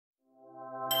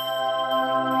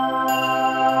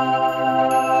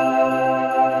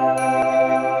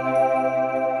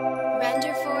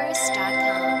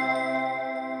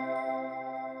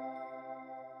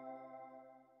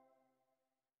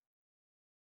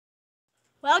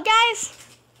Well,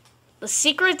 guys, the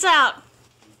secret's out.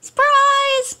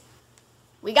 Surprise!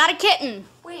 We got a kitten.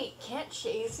 Wait, can't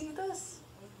Shay see this?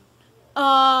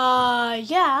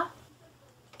 Yeah.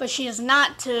 But she is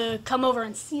not to come over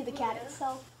and see the cat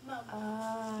itself.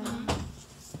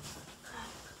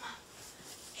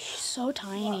 She's so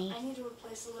tiny. Well, I need to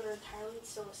replace the litter entirely and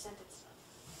still scented stuff.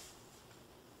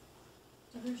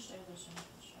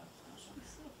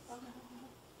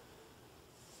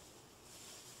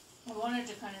 I wanted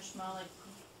to kind of smell like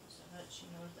poop so that she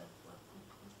knows that we're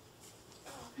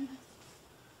poop.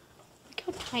 Look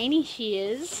how tiny she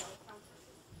is.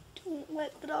 Don't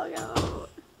let the dog out.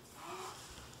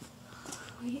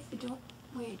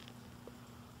 Wait.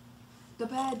 The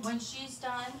bed. When she's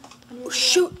done, Oh,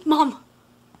 shoot, Mom.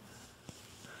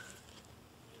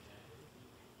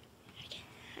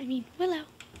 I mean, Willow.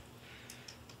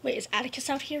 Wait, is Atticus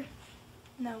out here?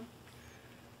 No.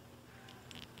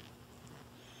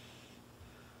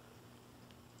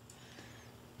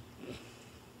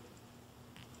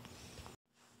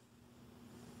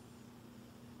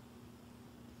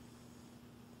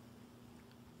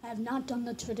 I have not done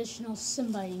the traditional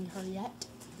Simba-ing her yet.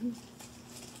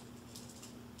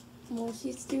 Well,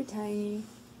 she's too tiny.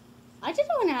 I didn't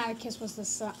know when Atticus was this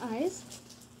size.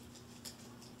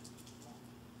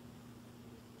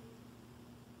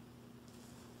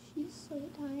 She's so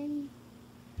tiny.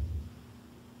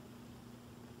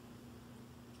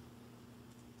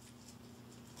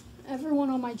 Everyone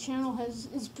on my channel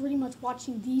is pretty much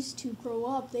watching these two grow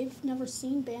up. They've never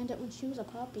seen Bandit when she was a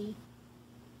puppy.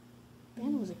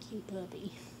 Bandit was a cute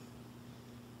puppy.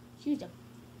 She was a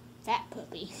fat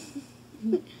puppy.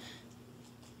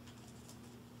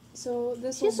 So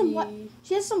this She has will be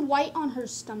she has some white on her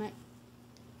stomach.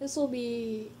 this will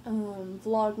be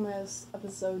Vlogmas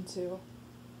episode 2.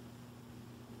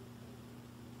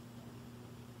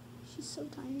 She's so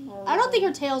tiny. Or I don't think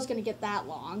her tail's gonna get that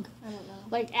long. I don't know.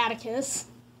 Like Atticus.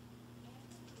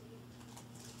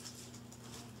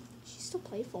 She's still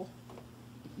playful.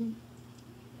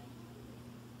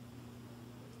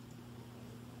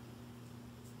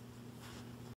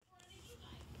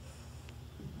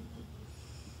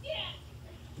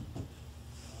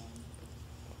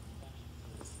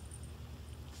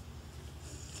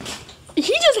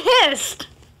 He just hissed.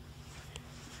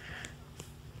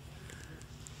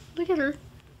 Look at her.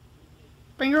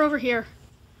 Bring her over here.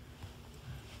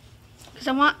 Because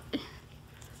I want...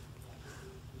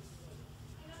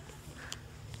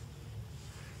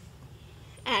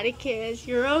 Atticus,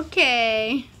 you're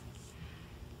okay.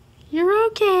 You're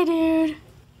okay, dude.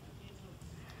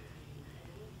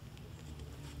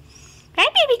 Hey,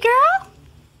 baby girl.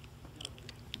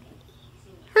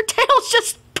 Her tail's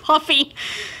just puffy.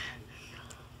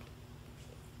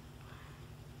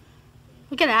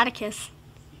 Look at Atticus.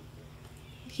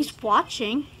 He's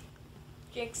watching.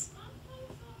 Jinx.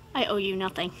 I owe you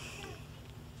nothing.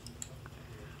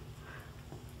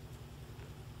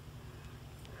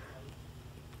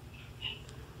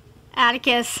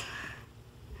 Atticus.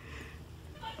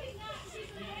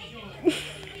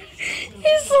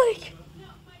 He's like,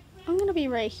 I'm gonna be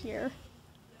right here.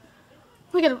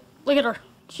 Look at her. Look at her.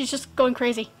 She's just going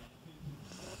crazy.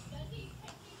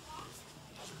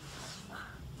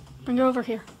 Bring her over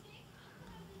here.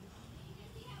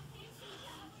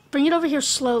 Bring it over here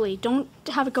slowly. Don't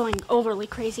have it going overly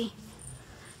crazy.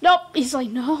 Nope. He's like,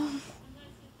 no.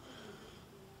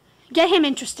 Get him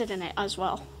interested in it as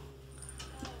well.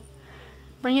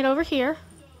 Bring it over here.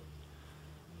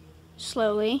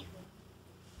 Slowly.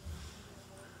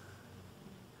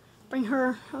 Bring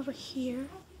her over here.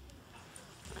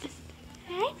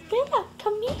 Hey, Willow,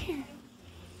 come here.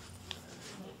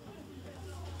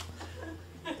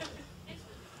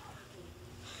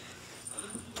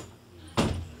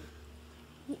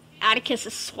 Atticus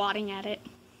is swatting at it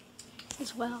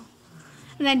as well.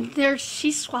 And then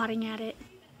she's swatting at it.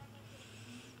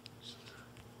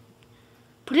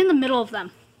 Put it in the middle of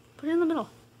them. Put it in the middle.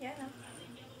 Yeah.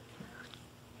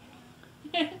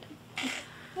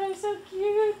 They're so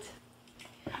cute.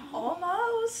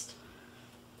 Almost.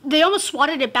 They almost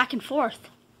swatted it back and forth.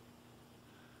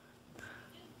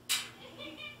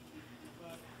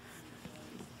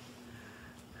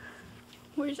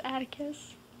 Where's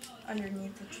Atticus?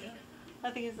 Underneath the chair.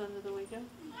 I think it's under the wagon.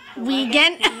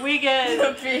 Vegan? Vegan.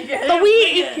 The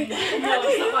weed. No,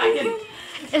 it's the wagon.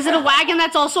 Is it a wagon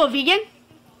that's also a vegan?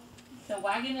 The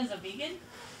wagon is a vegan?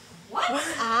 What?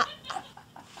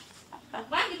 The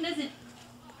wagon doesn't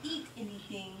eat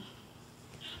anything.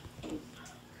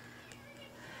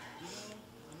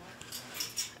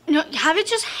 No, have it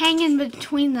just hang in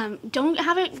between them. Don't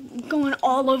have it going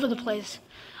all over the place.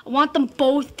 I want them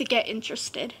both to get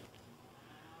interested.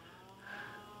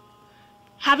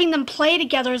 Having them play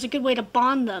together is a good way to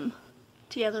bond them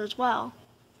together as well.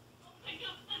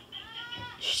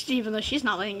 Even though she's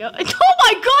not letting go. Oh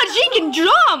my god, she can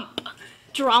jump!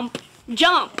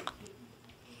 Jump.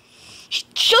 She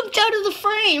jumped out of the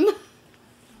frame.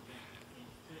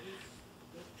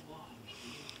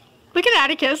 Look at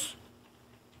Atticus.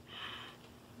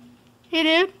 Hey,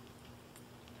 dude.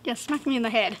 Yeah, smack me in the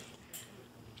head.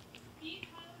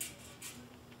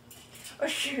 Oh,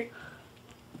 shoot.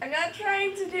 I'm not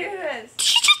trying to do this. Did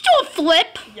she just do a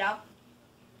flip? Yep.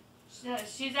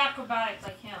 She's acrobatics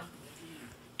like him.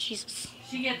 Jesus.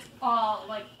 She gets all,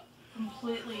 like,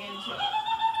 completely into it.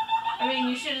 I mean,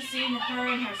 you should have seen her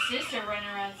and her sister running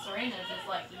around Serena's. It's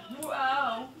like,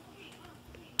 wow.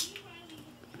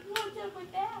 What's up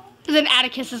with that? And then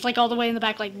Atticus is like all the way in the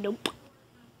back like, nope.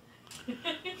 He'll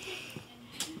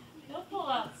pull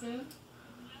out soon.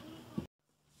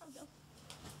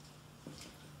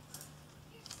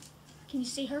 Can you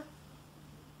see her?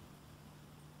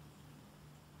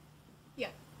 Yeah.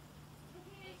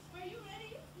 Are you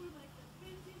ready for like the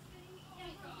fancy thing? Yeah,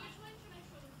 which one should I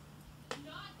show you?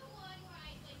 Not the one where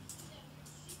I like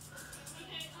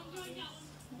okay, I'm doing that one.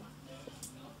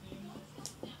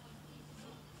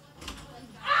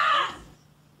 Ah!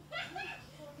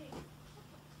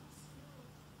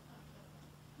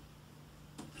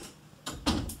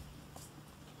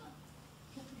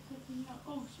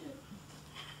 Oh shit.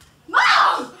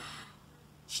 Mom!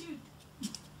 Shoot.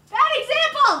 Bad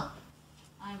example!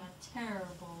 I'm a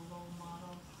terrible role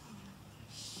model.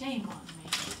 Shame on me.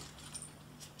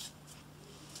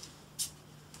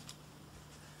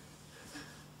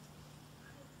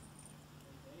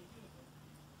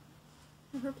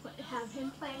 Have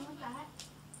him playing with that.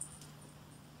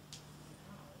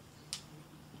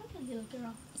 Okay, little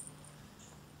girl.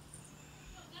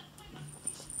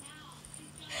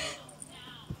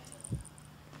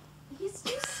 He's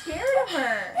too scared of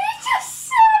her. He just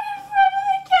sat in front of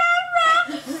the camera!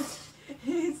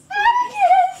 He's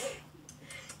Atticus!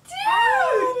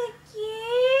 Dude!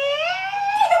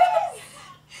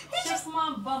 Just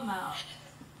my bum out.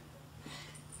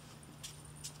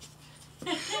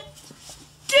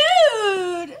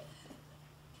 Dude!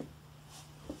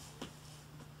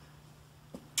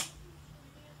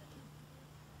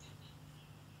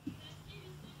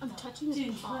 I'm touching Dude,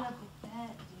 his put paw. up with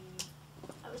that, dude.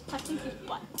 I was touching his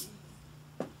butt.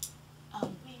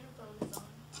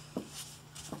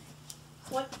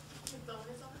 What?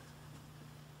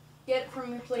 Get it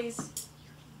from your place.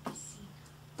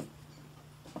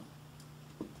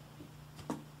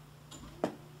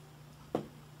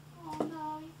 Oh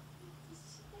no,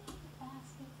 just the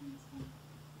basket and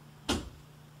stuff.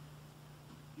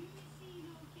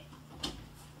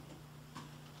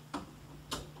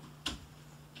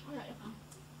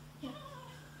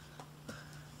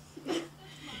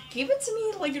 Give it to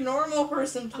me like a normal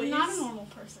person, I'm please. not a normal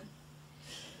person.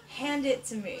 Hand it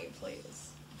to me, please.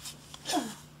 Is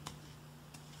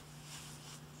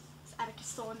Atticus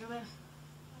still under there?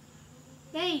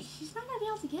 Hey, she's not gonna be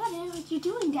able to get it. What you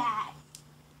doing, Dad?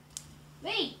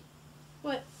 Wait,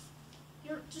 What?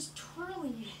 you're just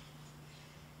twirling it.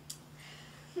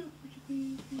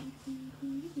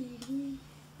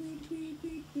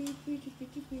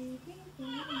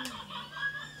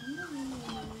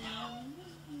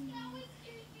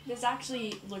 This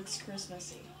actually looks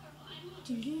Christmassy.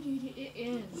 It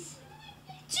is.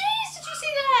 Jeez, did you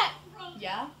see that?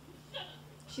 Yeah?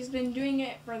 She's been doing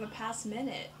it for the past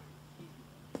minute.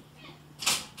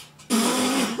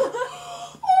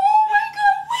 Oh my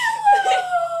God,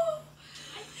 Willow!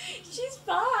 She's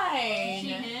fine.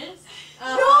 She is?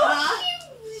 No,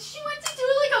 she went to do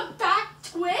like a back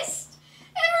twist,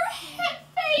 and her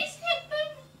face hit the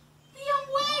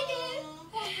wagon.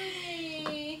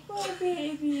 Poor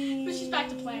baby. But she's back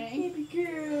to playing. Baby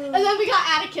girl. And then we got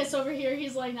Atticus over here.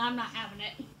 He's like, no, I'm not having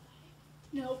it.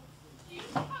 Nope.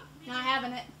 Not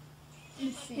having it. I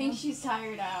think she's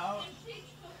tired out.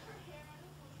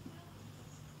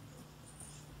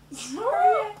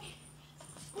 Sorry.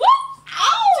 What?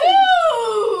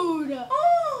 Ow! Dude!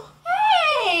 Oh,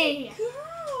 Hey!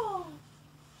 girl.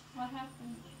 What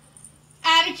happened?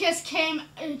 Atticus came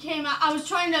out. I was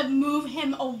trying to move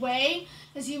him away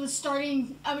as he was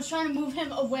starting. I was trying to move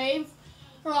him away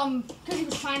from, because he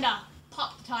was trying to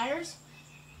pop the tires.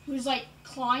 He was like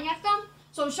clawing at them.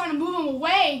 So I was trying to move him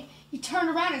away. He turned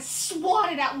around and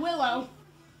swatted at Willow.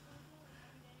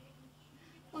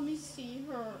 Let me see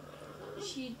her.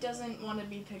 She doesn't want to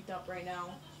be picked up right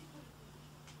now.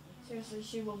 Seriously,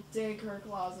 she will dig her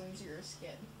claws into your skin.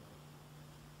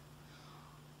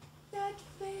 That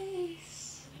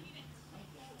face.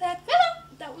 That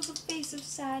was a face of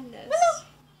sadness. Willow!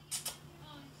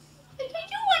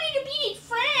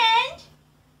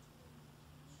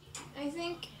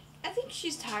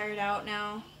 She's tired out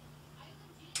now.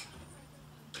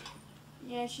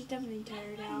 Yeah, she's definitely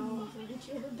tired out. Get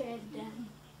your bed done.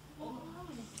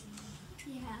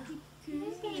 Yeah.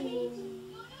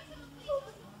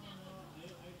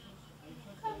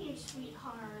 Come here,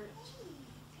 sweetheart.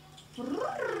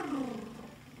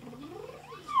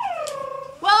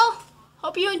 Well,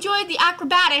 hope you enjoyed the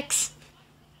acrobatics.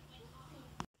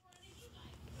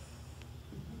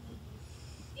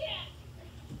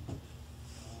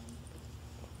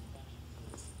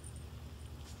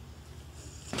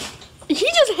 He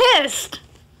just hissed.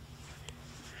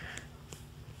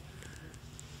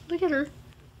 Look at her.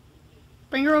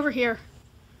 Bring her over here.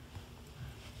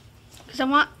 Because I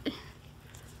want...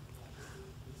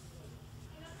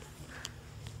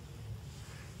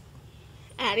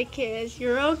 Atticus,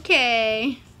 you're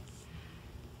okay.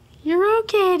 You're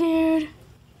okay, dude.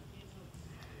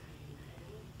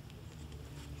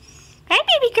 Hey,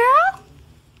 baby girl.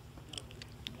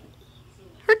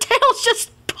 Her tail's just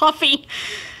puffy.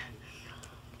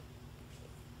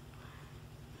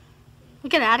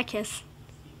 Look at Atticus.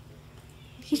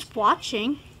 He's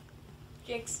watching.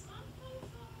 Jix.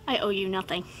 I owe you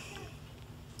nothing.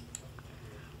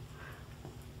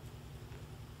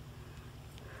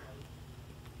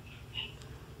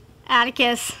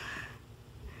 Atticus.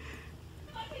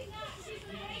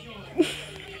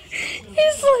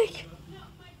 He's like,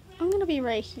 I'm gonna be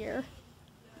right here.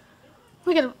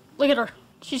 Look at her. Look at her.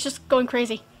 She's just going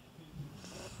crazy.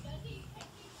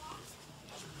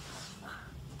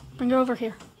 Bring her over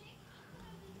here.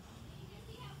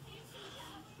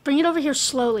 Bring it over here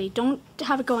slowly. Don't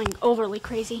have it going overly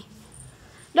crazy.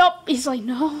 Nope. He's like,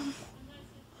 no.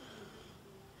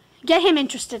 Get him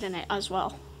interested in it as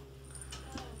well.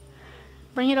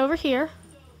 Bring it over here.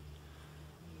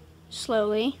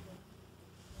 Slowly.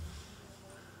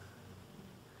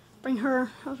 Bring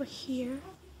her over here.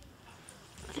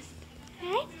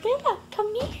 Hey, Willow,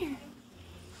 come here.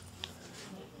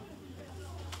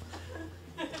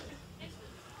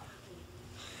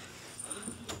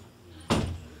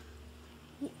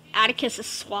 Atticus is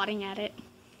swatting at it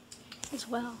as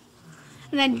well.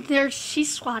 And then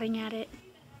she's swatting at it.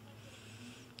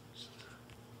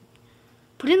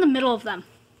 Put it in the middle of them.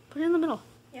 Put it in the middle.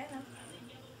 Yeah,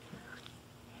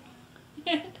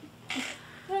 no.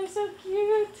 They're so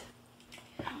cute.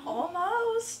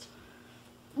 Almost.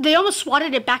 They almost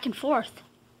swatted it back and forth.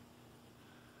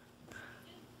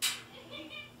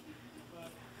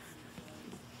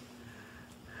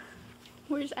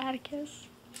 Where's Atticus?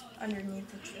 Underneath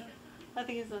the tree. I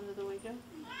think it's under the wagon.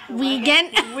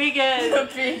 Vegan? Wagon.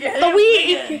 The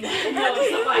weed. No,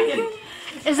 it's the wagon.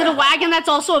 Is it a wagon that's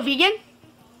also a vegan?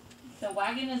 The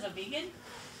wagon is a vegan?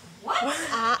 What?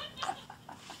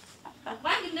 The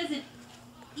wagon doesn't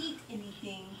eat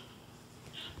anything.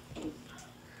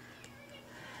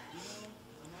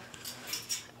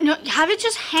 No, have it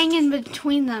just hang in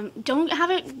between them. Don't have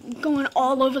it going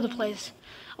all over the place.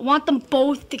 I want them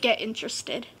both to get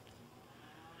interested.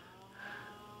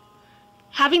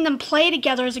 Having them play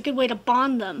together is a good way to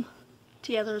bond them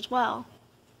together as well.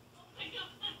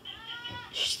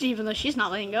 Even though she's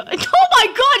not letting go. Oh my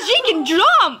god, she can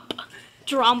jump!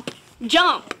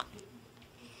 Jump.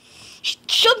 She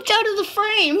jumped out of the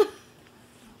frame.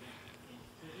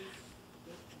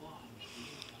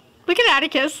 Look at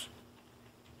Atticus.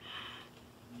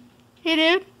 Hey,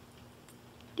 dude.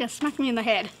 Yeah, smack me in the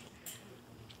head.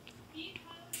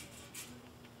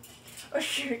 Oh,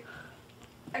 shoot.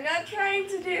 I'm not trying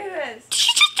to do this. Did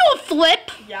she just do a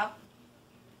flip? Yep.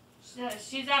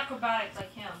 She's acrobatic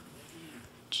like him.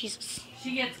 Jesus.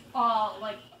 She gets all,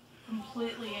 like,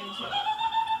 completely into it.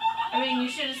 I mean, you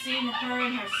should have seen her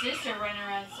and her sister running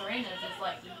around Serena's. It's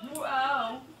like,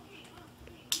 wow.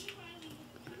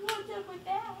 What's up with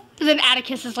that? And then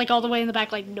Atticus is like all the way in the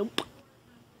back like, nope.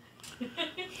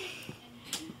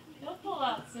 They'll pull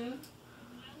out soon.